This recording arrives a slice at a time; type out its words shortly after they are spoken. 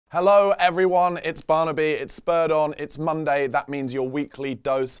Hello everyone, it's Barnaby, it's Spurred On, it's Monday. That means your weekly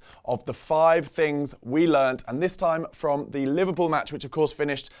dose of the 5 things we learnt, and this time from the Liverpool match, which of course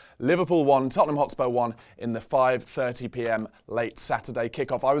finished Liverpool 1, Tottenham Hotspur 1 in the 5:30 p.m. late Saturday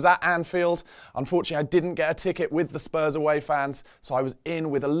kickoff. I was at Anfield. Unfortunately, I didn't get a ticket with the Spurs away fans, so I was in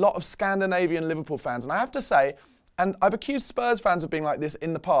with a lot of Scandinavian Liverpool fans, and I have to say, and I've accused Spurs fans of being like this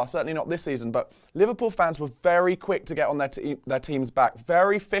in the past, certainly not this season, but Liverpool fans were very quick to get on their team's back,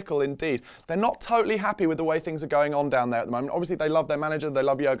 very fickle indeed. They're not totally happy with the way things are going on down there at the moment. Obviously, they love their manager, they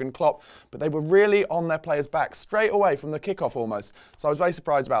love Jurgen Klopp, but they were really on their players' back straight away from the kickoff almost. So I was very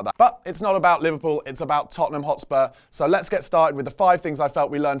surprised about that. But it's not about Liverpool, it's about Tottenham Hotspur. So let's get started with the 5 things I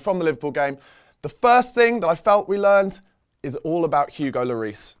felt we learned from the Liverpool game. The first thing that I felt we learned is all about Hugo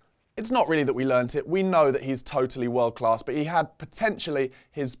Lloris. It's not really that we learnt it. We know that he's totally world-class, but he had potentially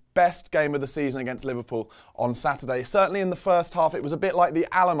his best game of the season against Liverpool on Saturday. Certainly in the first half, it was a bit like the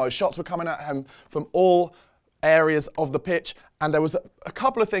Alamo. Shots were coming at him from all areas of the pitch, and there was a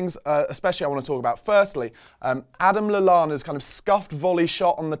couple of things especially I want to talk about. Firstly, Adam Lallana's kind of scuffed volley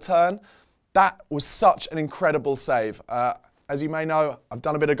shot on the turn. That was such an incredible save. As you may know, I've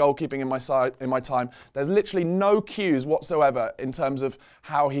done a bit of goalkeeping in my time. There's literally no cues whatsoever in terms of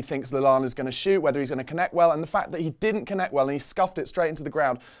how he thinks Lallana's going to shoot, whether he's going to connect well. And the fact that he didn't connect well and he scuffed it straight into the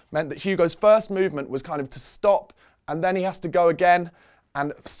ground meant that Hugo's first movement was kind of to stop, and then he has to go again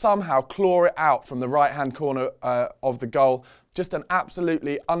and somehow claw it out from the right-hand corner of the goal. Just an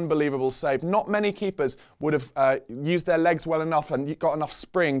absolutely unbelievable save. Not many keepers would have used their legs well enough and got enough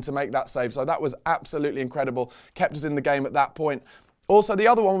spring to make that save. So that was absolutely incredible. Kept us in the game at that point. Also, the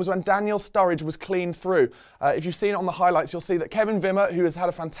other one was when Daniel Sturridge was clean through. If you've seen it on the highlights, you'll see that Kevin Wimmer, who has had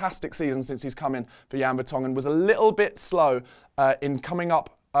a fantastic season since he's come in for Jan Vertonghen, was a little bit slow in coming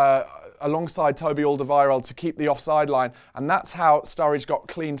up alongside Toby Alderweireld to keep the offside line. And that's how Sturridge got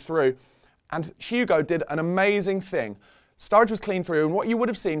clean through. And Hugo did an amazing thing. Sturridge was clean through, and what you would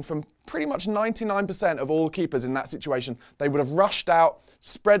have seen from pretty much 99% of all keepers in that situation, they would have rushed out,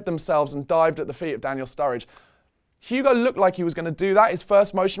 spread themselves and dived at the feet of Daniel Sturridge. Hugo looked like he was going to do that. His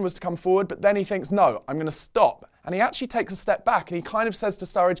first motion was to come forward, but then he thinks, no, I'm going to stop. And he actually takes a step back, and he kind of says to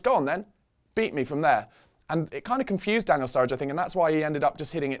Sturridge, go on then, beat me from there. And it kind of confused Daniel Sturridge, I think, and that's why he ended up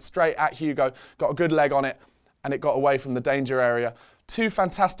just hitting it straight at Hugo, got a good leg on it, and it got away from the danger area. 2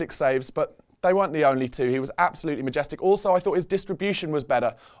 fantastic saves, but they weren't the only 2. He was absolutely majestic. Also, I thought his distribution was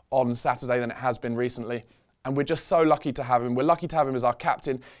better on Saturday than it has been recently. And we're just so lucky to have him. We're lucky to have him as our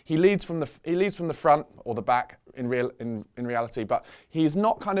captain. He leads from the front or the back in reality, but he's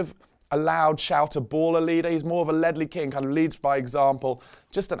not kind of a loud shouter baller leader. He's more of a Ledley King, kind of leads by example.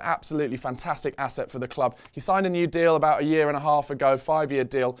 Just an absolutely fantastic asset for the club. He signed a new deal about a year and a half ago, 5-year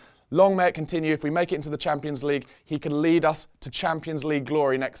deal. Long may it continue. If we make it into the Champions League, he can lead us to Champions League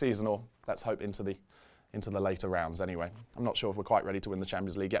glory next season, or let's hope into the later rounds anyway. I'm not sure if we're quite ready to win the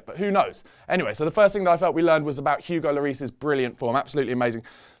Champions League yet, but who knows? Anyway, so the first thing that I felt we learned was about Hugo Lloris's brilliant form. Absolutely amazing.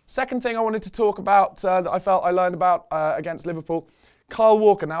 Second thing I wanted to talk about that I felt I learned about against Liverpool, Kyle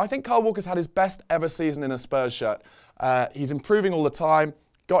Walker. Now, I think Kyle Walker's had his best ever season in a Spurs shirt. He's improving all the time.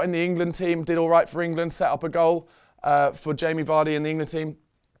 Got in the England team, did all right for England, set up a goal for Jamie Vardy in the England team.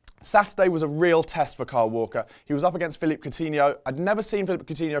 Saturday was a real test for Kyle Walker. He was up against Philippe Coutinho. I'd never seen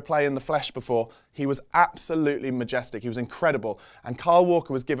Philippe Coutinho play in the flesh before. He was absolutely majestic. He was incredible. And Kyle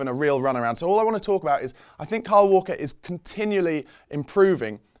Walker was given a real run around. So all I want to talk about is, I think Kyle Walker is continually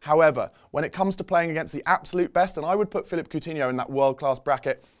improving. However, when it comes to playing against the absolute best, and I would put Philippe Coutinho in that world-class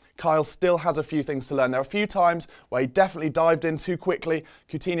bracket, Kyle still has a few things to learn. There are a few times where he definitely dived in too quickly.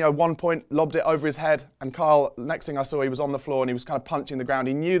 Coutinho at one point lobbed it over his head, and Kyle, next thing I saw, he was on the floor and he was kind of punching the ground.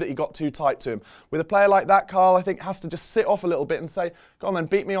 He knew that he got too tight to him. With a player like that, Kyle, I think, has to just sit off a little bit and say, go on then,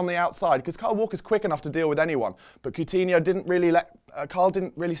 beat me on the outside, because Kyle Walker's quick enough to deal with anyone. But Coutinho didn't really Kyle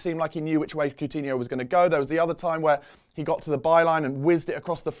didn't really seem like he knew which way Coutinho was going to go. There was the other time where he got to the byline and whizzed it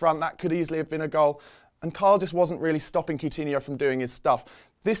across the front. That could easily have been a goal. And Kyle just wasn't really stopping Coutinho from doing his stuff.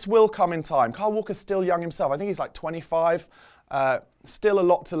 This will come in time. Kyle Walker's still young himself. I think he's like 25. Still a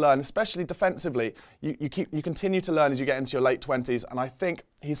lot to learn, especially defensively. You continue to learn as you get into your late 20s, and I think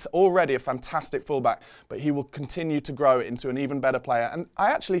he's already a fantastic fullback, but he will continue to grow into an even better player. And I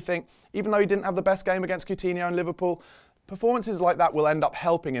actually think, even though he didn't have the best game against Coutinho and Liverpool, performances like that will end up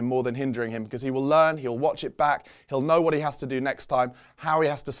helping him more than hindering him, because he will learn, he'll watch it back, he'll know what he has to do next time, how he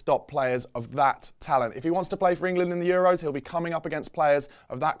has to stop players of that talent. If he wants to play for England in the Euros, he'll be coming up against players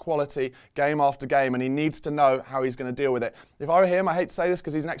of that quality game after game, and he needs to know how he's going to deal with it. If I were him, I hate to say this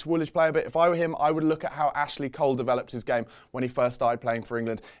because he's an ex-Woolwich player, but if I were him, I would look at how Ashley Cole developed his game when he first started playing for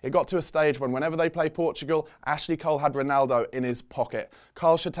England. It got to a stage when whenever they play Portugal, Ashley Cole had Ronaldo in his pocket.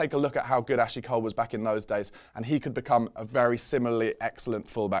 Carl should take a look at how good Ashley Cole was back in those days, and he could become a very similarly excellent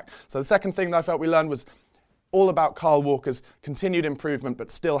fullback. So the second thing that I felt we learned was all about Kyle Walker's continued improvement, but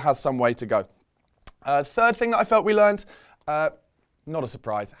still has some way to go. Third thing that I felt we learned, not a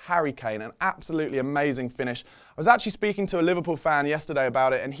surprise, Harry Kane, an absolutely amazing finish. I was actually speaking to a Liverpool fan yesterday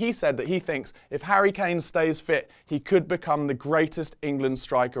about it, and he said that he thinks if Harry Kane stays fit, he could become the greatest England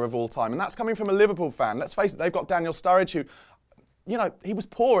striker of all time. And that's coming from a Liverpool fan. Let's face it, they've got Daniel Sturridge, who, you know, he was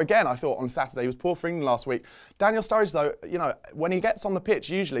poor again, I thought, on Saturday. He was poor for England last week. Daniel Sturridge, though, you know, when he gets on the pitch,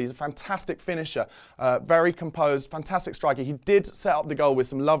 usually he's a fantastic finisher, very composed, fantastic striker. He did set up the goal with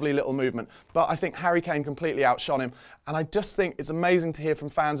some lovely little movement, but I think Harry Kane completely outshone him. And I just think it's amazing to hear from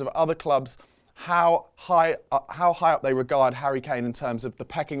fans of other clubs how high up they regard Harry Kane in terms of the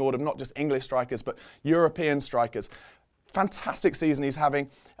pecking order of not just English strikers, but European strikers. Fantastic season he's having.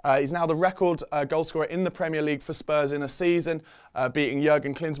 He's now the record goal scorer in the Premier League for Spurs in a season, beating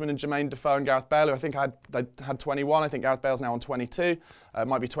Jurgen Klinsmann and Jermaine Defoe and Gareth Bale, who I think they had 21. I think Gareth Bale's now on 22. It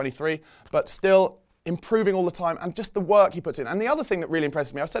might be 23. But still improving all the time, and just the work he puts in. And the other thing that really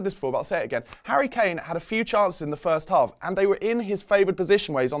impresses me, I've said this before, but I'll say it again, Harry Kane had a few chances in the first half, and they were in his favoured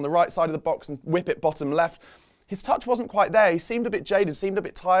position where he's on the right side of the box and whip it bottom left. His touch wasn't quite there. He seemed a bit jaded, seemed a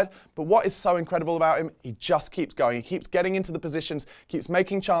bit tired. But what is so incredible about him, he just keeps going. He keeps getting into the positions, keeps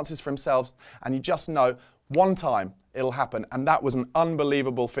making chances for himself. And you just know one time it'll happen. And that was an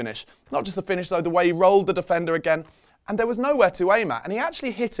unbelievable finish. Not just the finish, though, the way he rolled the defender again. And there was nowhere to aim at. And he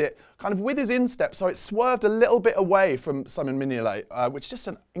actually hit it kind of with his instep. So it swerved a little bit away from Simon Mignolet, which is just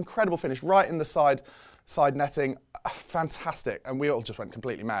an incredible finish right in the side netting. Fantastic, and we all just went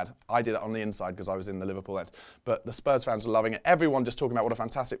completely mad. I did it on the inside because I was in the Liverpool end, but the Spurs fans were loving it. Everyone just talking about what a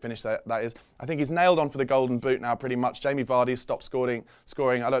fantastic finish that is. I think he's nailed on for the Golden Boot now pretty much. Jamie Vardy's stopped scoring.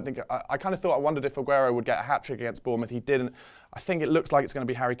 I kind of wondered if Aguero would get a hat-trick against Bournemouth. He didn't. I think it looks like it's going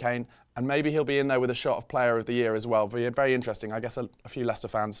to be Harry Kane, and maybe he'll be in there with a shot of Player of the Year as well. Very interesting. I guess a few Leicester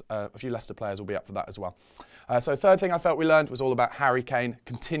fans, a few Leicester players will be up for that as well. So third thing I felt we learned was all about Harry Kane,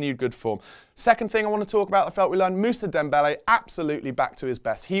 continued good form. Second thing I want to talk about, I felt we learned Moussa Dembele absolutely back to his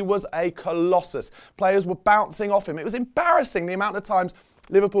best. He was a colossus. Players were bouncing off him. It was embarrassing the amount of times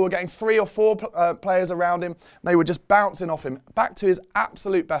Liverpool were getting 3 or 4 players around him. They were just bouncing off him. Back to his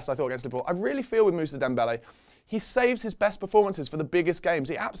absolute best, I thought, against Liverpool. I really feel with Moussa Dembele, he saves his best performances for the biggest games.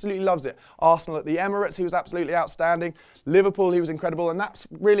 He absolutely loves it. Arsenal at the Emirates, he was absolutely outstanding. Liverpool, he was incredible. And that's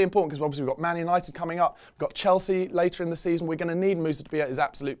really important because obviously we've got Man United coming up. We've got Chelsea later in the season. We're going to need Moussa to be at his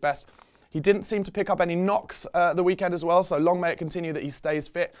absolute best. He didn't seem to pick up any knocks the weekend as well, so long may it continue that he stays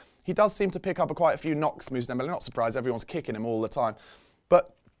fit. He does seem to pick up quite a few knocks, Moussa Dembele. Not surprised, everyone's kicking him all the time.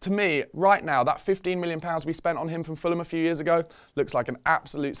 But to me, right now, that £15 million we spent on him from Fulham a few years ago looks like an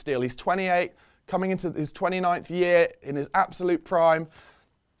absolute steal. He's 28. Coming into his 29th year in his absolute prime.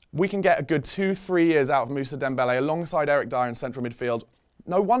 We can get a good 2-3 years out of Moussa Dembele alongside Eric Dyer in central midfield.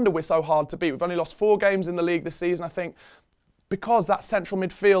 No wonder we're so hard to beat. We've only lost 4 games in the league this season, I think, because that central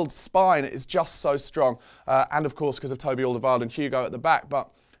midfield spine is just so strong. And of course, because of Toby Alderweireld and Hugo at the back.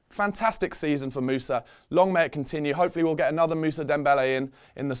 But fantastic season for Moussa. Long may it continue. Hopefully we'll get another Moussa Dembele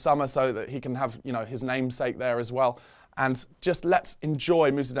in the summer so that he can have, you know, his namesake there as well. And just let's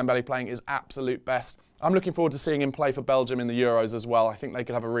enjoy Moussa Dembele playing his absolute best. I'm looking forward to seeing him play for Belgium in the Euros as well. I think they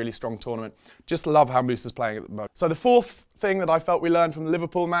could have a really strong tournament. Just love how Moussa's playing at the moment. So the fourth thing that I felt we learned from the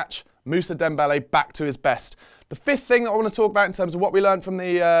Liverpool match, Moussa Dembele back to his best. The fifth thing that I want to talk about in terms of what we learned from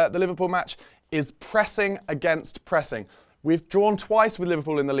the Liverpool match is pressing against pressing. We've drawn twice with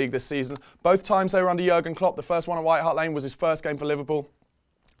Liverpool in the league this season. Both times they were under Jurgen Klopp. The first one at White Hart Lane was his first game for Liverpool.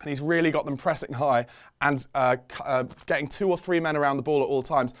 And he's really got them pressing high and getting 2 or 3 men around the ball at all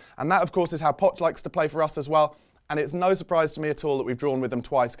times. And that, of course, is how Poch likes to play for us as well. And it's no surprise to me at all that we've drawn with them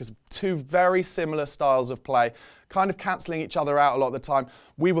twice because 2 very similar styles of play, kind of cancelling each other out a lot of the time.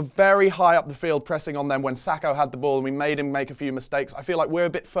 We were very high up the field pressing on them when Sakho had the ball and we made him make a few mistakes. I feel like we're a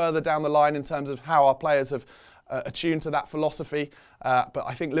bit further down the line in terms of how our players have attuned to that philosophy. But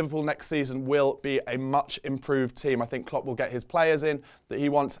I think Liverpool next season will be a much improved team. I think Klopp will get his players in that he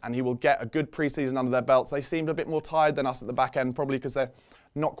wants and he will get a good pre-season under their belts. They seemed a bit more tired than us at the back end, probably because they're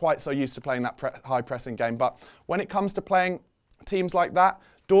not quite so used to playing that high pressing game. But when it comes to playing teams like that,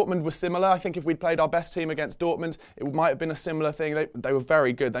 Dortmund was similar. I think if we'd played our best team against Dortmund, it might have been a similar thing. They were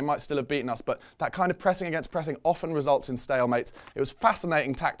very good. They might still have beaten us, but that kind of pressing against pressing often results in stalemates. It was a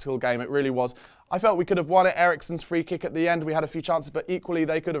fascinating tactical game. It really was. I felt we could have won it. Eriksen's free kick at the end, we had a few chances, but equally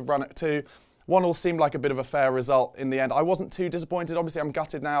they could have run it too. 1-1 seemed like a bit of a fair result in the end. I wasn't too disappointed. Obviously, I'm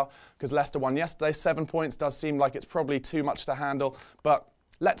gutted now because Leicester won yesterday. 7 points does seem like it's probably too much to handle, but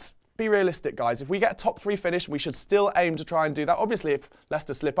let's be realistic, guys. If we get a top 3 finish, we should still aim to try and do that. Obviously, if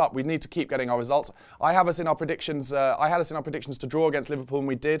Leicester slip up, we need to keep getting our results. I have us in our predictions. I had us in our predictions to draw against Liverpool, and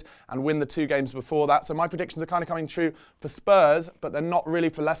we did, and win the 2 games before that. So my predictions are kind of coming true for Spurs, but they're not really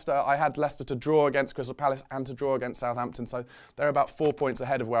for Leicester. I had Leicester to draw against Crystal Palace and to draw against Southampton, so they're about 4 points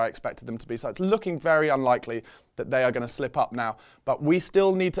ahead of where I expected them to be. So it's looking very unlikely that they are going to slip up now. But we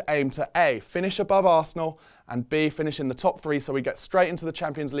still need to aim to A, finish above Arsenal, and B, finish in the top 3 so we get straight into the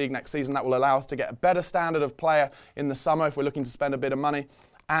Champions League next season. That will allow us to get a better standard of player in the summer if we're looking to spend a bit of money,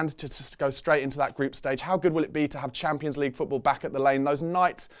 and to just go straight into that group stage. How good will it be to have Champions League football back at the Lane? Those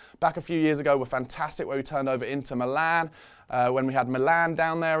nights back a few years ago were fantastic, where we turned over Inter Milan, when we had Milan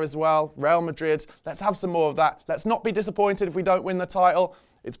down there as well, Real Madrid. Let's have some more of that. Let's not be disappointed if we don't win the title.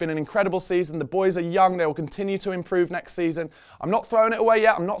 It's been an incredible season. The boys are young. They will continue to improve next season. I'm not throwing it away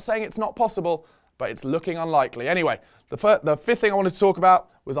yet. I'm not saying it's not possible, but it's looking unlikely. Anyway, the 5th thing I wanted to talk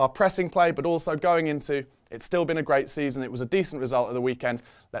about was our pressing play, but also going into, it's still been a great season. It was a decent result at the weekend.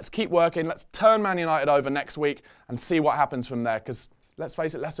 Let's keep working. Let's turn Man United over next week and see what happens from there, because let's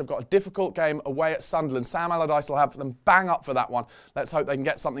face it, Leicester have got a difficult game away at Sunderland. Sam Allardyce will have them bang up for that one. Let's hope they can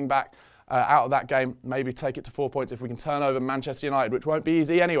get something back out of that game, maybe take it to 4 points if we can turn over Manchester United, which won't be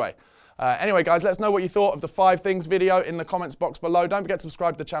easy anyway. Anyway, guys, let us know what you thought of the 5 things video in the comments box below. Don't forget to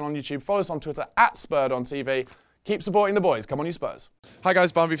subscribe to the channel on YouTube. Follow us on Twitter @SpurredOnTV. Keep supporting the boys. Come on, you Spurs. Hi,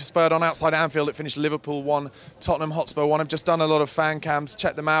 guys. Barnaby for Spurred On. Outside Anfield, it finished Liverpool 1, Tottenham Hotspur 1. I've just done a lot of fan cams.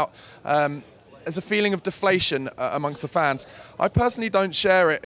 Check them out. There's a feeling of deflation amongst the fans. I personally don't share it.